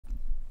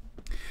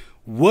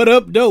What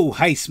up, though?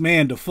 Heist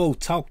man, the foe.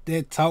 Talk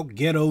that talk,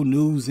 ghetto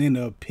news and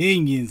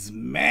opinions,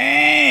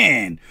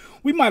 man.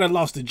 We might have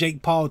lost the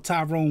Jake Paul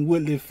Tyrone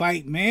Woodley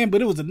fight, man,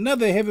 but it was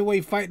another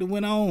heavyweight fight that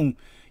went on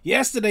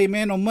yesterday,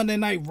 man, on Monday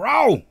Night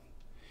Raw.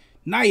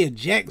 Nia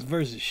Jax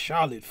versus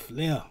Charlotte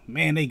Flair.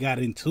 Man, they got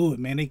into it,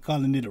 man. They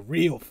calling it a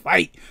real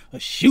fight, a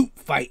shoot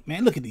fight,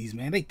 man. Look at these,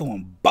 man. They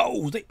throwing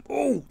bows.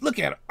 Oh, look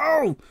at her.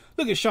 Oh,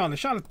 look at Charlotte.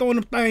 Charlotte throwing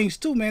them things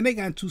too, man. They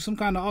got into some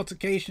kind of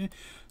altercation.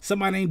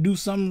 Somebody ain't do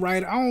something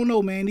right. I don't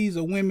know, man. These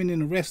are women in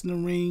the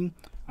wrestling ring.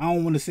 I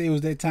don't want to say it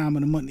was that time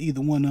of the month,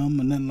 either one of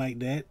them or nothing like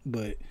that.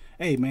 But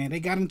hey, man, they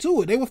got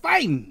into it. They were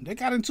fighting. They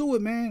got into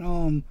it,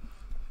 man.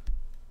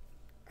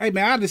 Hey,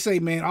 man, I just say,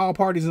 man, all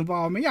parties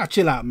involved, man, y'all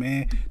chill out,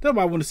 man.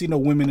 Nobody want to see no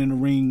women in the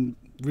ring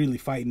really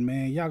fighting,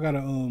 man. Y'all got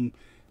to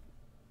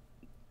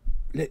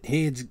let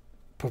heads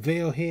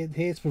prevail,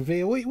 heads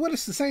prevail. Wait, what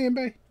is the saying,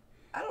 babe?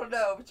 I don't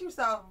know, but you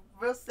sound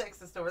real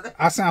sexist over there.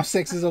 I sound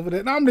sexist over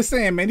there. No, I'm just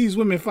saying, man, these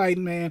women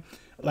fighting, man.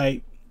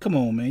 Like, come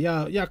on, man.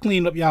 Y'all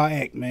clean up y'all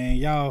act, man.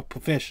 Y'all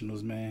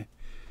professionals, man.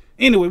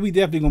 Anyway, we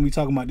definitely going to be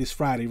talking about this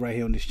Friday right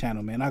here on this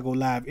channel, man. I go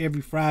live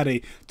every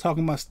Friday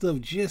talking about stuff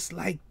just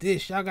like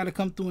this. Y'all got to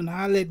come through and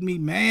holler at me,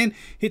 man.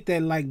 Hit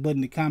that like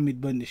button, the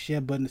comment button, the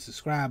share button, the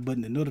subscribe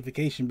button, the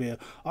notification bell.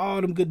 All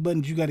them good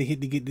buttons you got to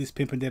hit to get this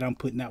pimping that I'm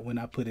putting out when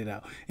I put it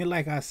out. And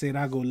like I said,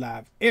 I go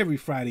live every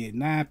Friday at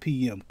 9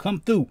 p.m.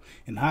 Come through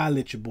and holler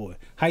at your boy.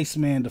 Heist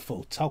Man the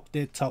Foe. Talk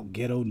that talk,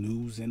 ghetto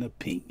news and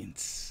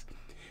opinions.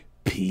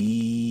 Peace.